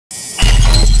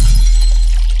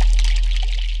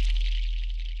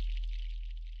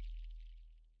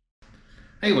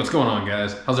Hey, what's going on,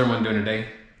 guys? How's everyone doing today?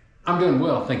 I'm doing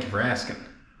well, thank you for asking.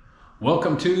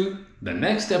 Welcome to the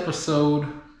next episode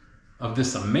of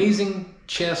this amazing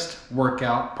chest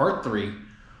workout, part 3,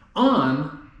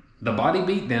 on the Body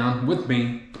Beatdown with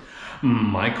me,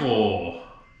 Michael.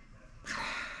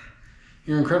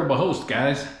 Your incredible host,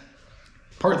 guys.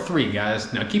 Part 3,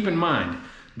 guys. Now keep in mind,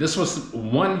 this was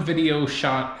one video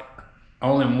shot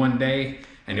all in one day,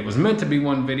 and it was meant to be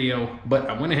one video, but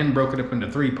I went ahead and broke it up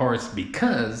into 3 parts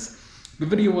because the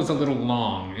video was a little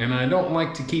long, and I don't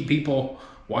like to keep people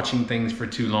watching things for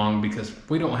too long because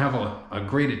we don't have a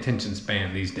great attention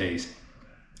span these days.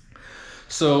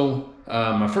 So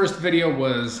my first video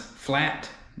was flat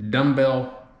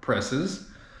dumbbell presses.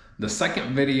 The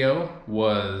second video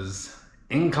was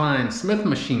incline Smith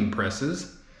machine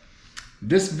presses.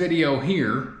 This video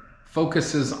here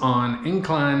focuses on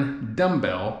incline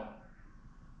dumbbell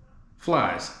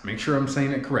flies. Make sure I'm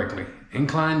saying it correctly.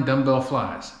 Incline dumbbell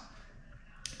flies.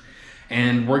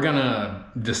 And we're gonna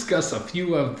discuss a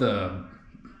few of the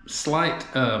slight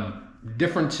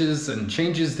differences and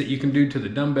changes that you can do to the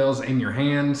dumbbells in your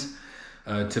hands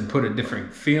to put a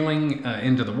different feeling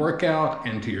into the workout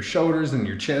and to your shoulders and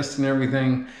your chest and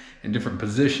everything, in different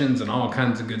positions and all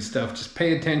kinds of good stuff. Just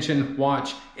pay attention,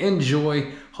 watch,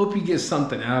 enjoy. Hope you get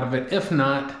something out of it. If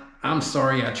not, I'm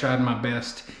sorry, I tried my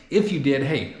best. If you did,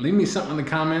 hey, leave me something in the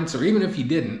comments, or even if you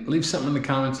didn't, leave something in the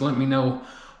comments. Let me know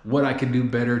what I could do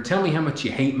better. Tell me how much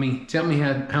you hate me. Tell me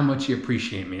how much you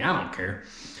appreciate me. I don't care.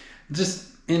 Just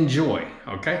enjoy,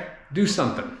 okay? Do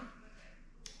something.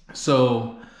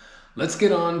 So let's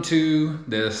get on to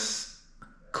this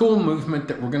cool movement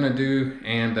that we're gonna do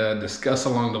and discuss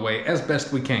along the way as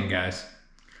best we can, guys.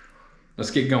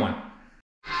 Let's get going.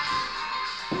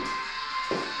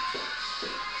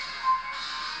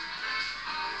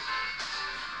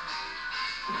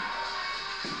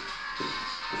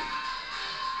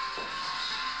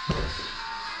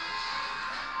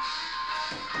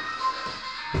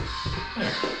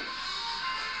 There.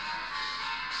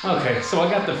 Okay, so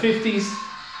I got the 50s.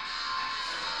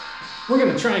 We're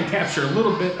gonna try and capture a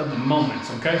little bit of the moments,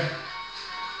 okay?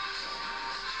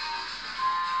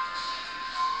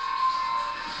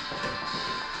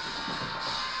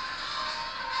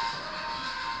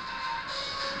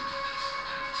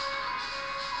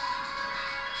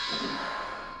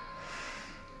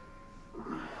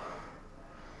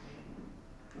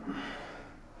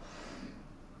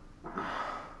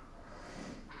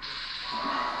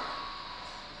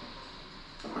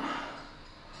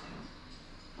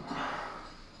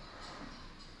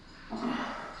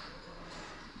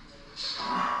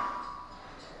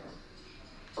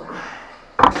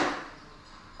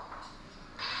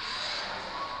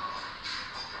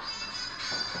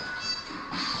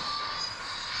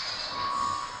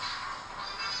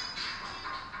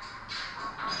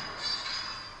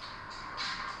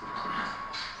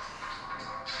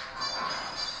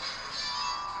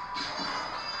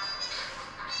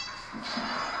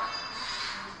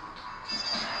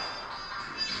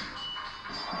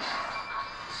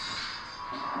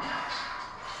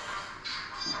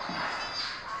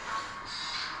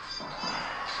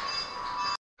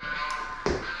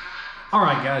 All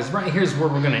right, guys, right here's where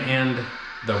we're gonna end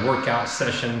the workout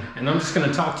session. And I'm just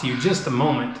gonna talk to you just a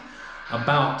moment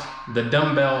about the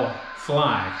dumbbell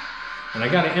fly. And I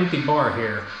got an empty bar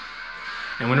here.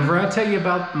 And whenever I tell you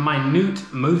about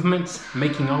minute movements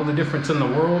making all the difference in the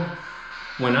world,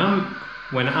 when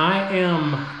I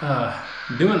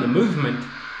am doing the movement,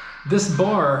 this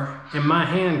bar in my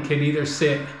hand could either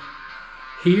sit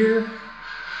here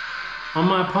on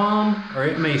my palm, or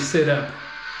it may sit up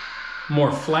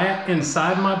more flat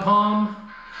inside my palm,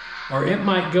 or it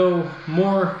might go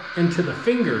more into the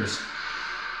fingers,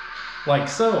 like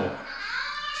so.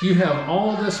 So you have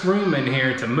all this room in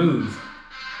here to move,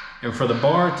 and for the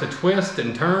bar to twist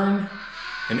and turn,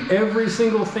 and every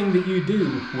single thing that you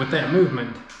do with that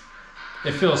movement,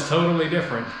 it feels totally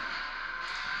different.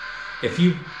 If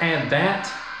you add that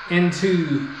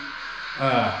into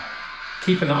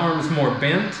keeping the arms more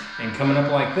bent and coming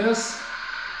up like this,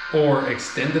 or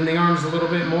extending the arms a little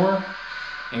bit more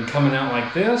and coming out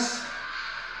like this,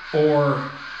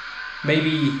 or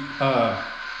maybe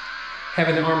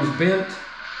having the arms bent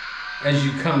as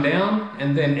you come down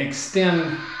and then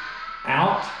extend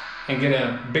out and get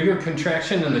a bigger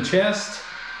contraction in the chest.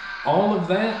 All of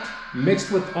that mixed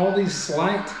with all these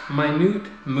slight, minute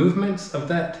movements of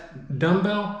that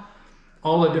dumbbell,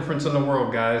 all the difference in the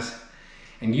world, guys.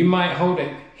 And you might hold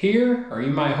it here, or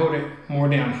you might hold it more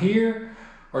down here,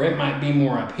 or it might be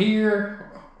more up here,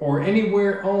 or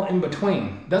anywhere all in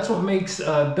between. That's what makes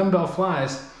dumbbell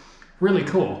flies really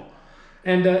cool.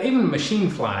 And even machine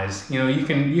flies, you know,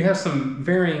 you have some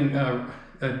varying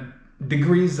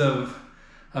degrees of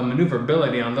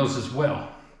maneuverability on those as well.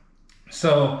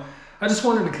 So I just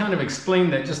wanted to kind of explain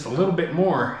that just a little bit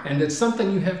more, and it's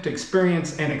something you have to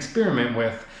experience and experiment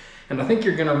with, and I think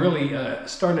you're going to really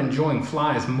start enjoying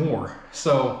flies more.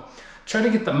 So try to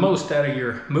get the most out of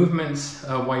your movements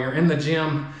while you're in the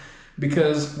gym,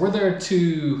 because we're there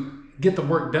to get the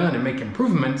work done and make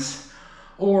improvements,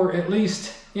 or at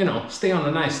least, you know, stay on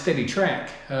a nice steady track.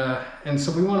 And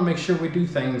so we want to make sure we do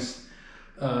things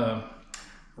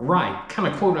right, kind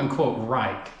of quote unquote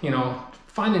right, you know,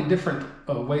 finding different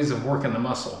ways of working the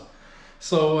muscle.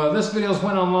 So this video's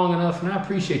went on long enough, and I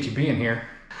appreciate you being here.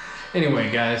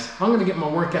 Anyway, guys, I'm going to get my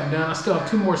workout done. I still have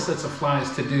 2 more sets of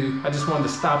flies to do. I just wanted to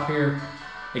stop here,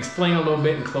 explain a little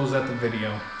bit, and close out the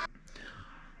video.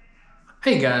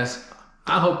 Hey guys,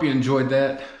 I hope you enjoyed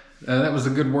that. That was a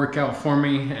good workout for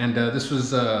me, and this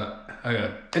was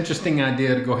an interesting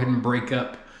idea to go ahead and break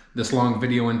up this long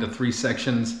video into 3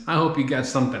 sections. I hope you got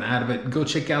something out of it. Go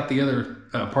check out the other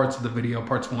parts of the video,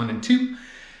 parts 1 and 2.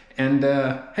 And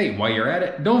hey, while you're at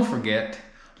it, don't forget,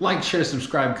 like, share,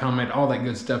 subscribe, comment, all that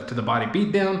good stuff to The Body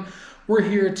Beatdown. We're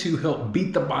here to help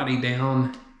beat the body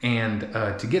down and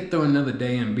to get through another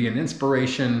day and be an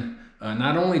inspiration,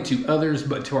 not only to others,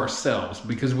 but to ourselves,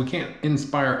 because we can't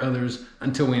inspire others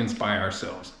until we inspire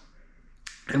ourselves.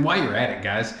 And while you're at it,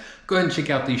 guys, go ahead and check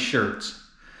out these shirts.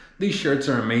 These shirts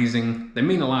are amazing. They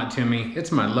mean a lot to me.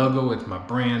 It's my logo, it's my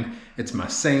brand, it's my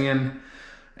saying.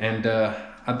 And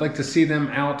I'd like to see them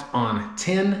out on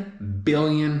 10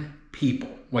 billion people.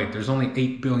 Wait, there's only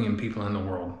 8 billion people in the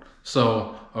world.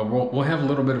 So we'll have a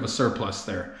little bit of a surplus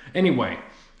there. Anyway,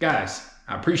 guys,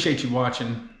 I appreciate you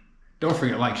watching. Don't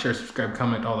forget to like, share, subscribe,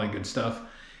 comment, all that good stuff.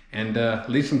 And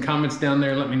leave some comments down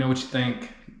there. Let me know what you think.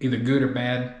 Either good or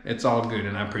bad. It's all good,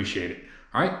 and I appreciate it.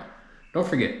 All right? Don't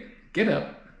forget, get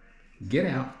up, get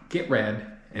out, get rad,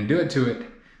 and do it to it.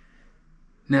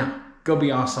 Now, go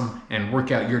be awesome and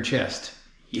work out your chest.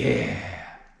 Yeah.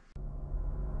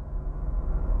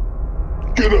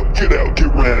 Get up, get out,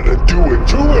 get rad.